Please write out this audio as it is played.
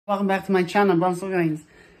Welcome back to my channel, so guys.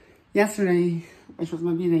 Yesterday, which was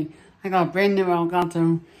my birthday, I got a brand new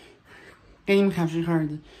Elgato Game Capture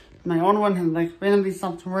card. My old one had like randomly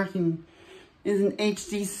stopped working. It's an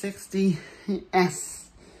HD60S.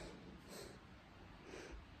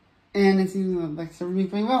 And it seems like serving me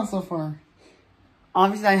pretty well so far.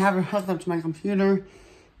 Obviously I have it hooked up to my computer,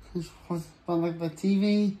 which was like the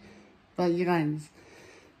TV, but you guys,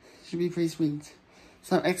 it should be pretty sweet.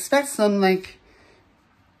 So expect some like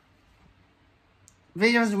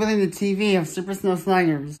videos within the TV of Super Snow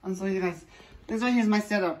Sliders. And so you guys, this right here is my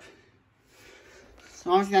setup.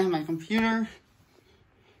 So obviously I have my computer,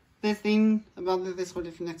 this thing, about this whole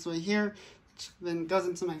different next right here, which then goes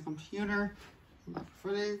into my computer, about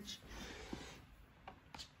footage.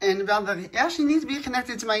 And about it actually needs to be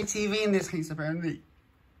connected to my TV in this case apparently.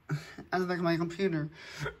 As like my computer.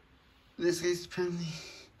 In this case apparently.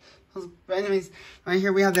 But anyways, right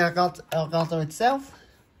here we have the Elgato itself.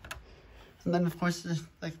 And then of course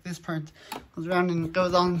like this part goes around and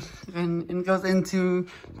goes on and goes into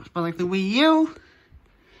like the Wii U.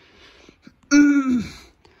 And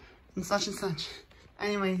such and such.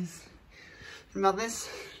 Anyways, about this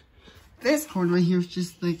cord right here is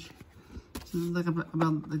just like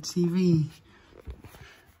about the TV.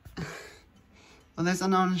 Well, this I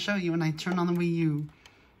want to show you when I turn on the Wii U.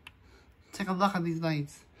 Take a look at these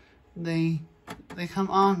lights. They come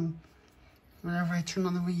on whenever I turn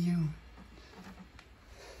on the Wii U.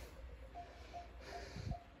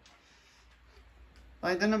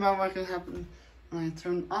 But I don't know about what could happen when I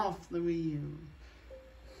turn off the Wii U.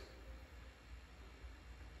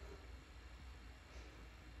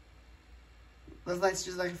 Those lights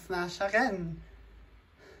just like flash again.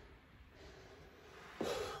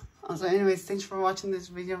 So anyways, thanks for watching this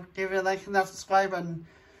video. Give it a like and that subscribe button.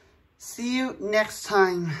 See you next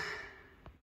time.